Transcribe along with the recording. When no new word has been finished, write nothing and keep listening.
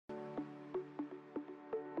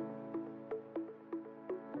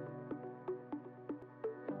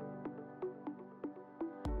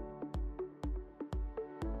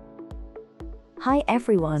Hi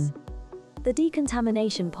everyone! The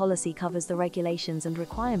decontamination policy covers the regulations and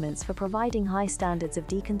requirements for providing high standards of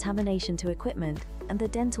decontamination to equipment and the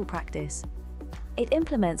dental practice. It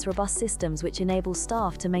implements robust systems which enable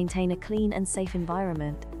staff to maintain a clean and safe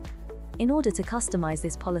environment. In order to customize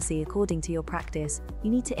this policy according to your practice, you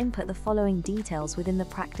need to input the following details within the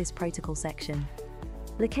practice protocol section.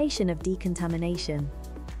 Location of decontamination.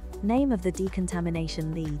 Name of the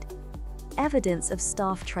decontamination lead. Evidence of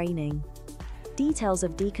staff training. Details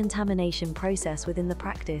of decontamination process within the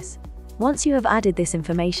practice. Once you have added this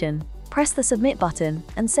information, press the Submit button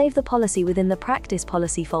and save the policy within the Practice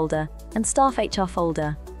Policy folder and Staff HR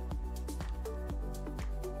folder.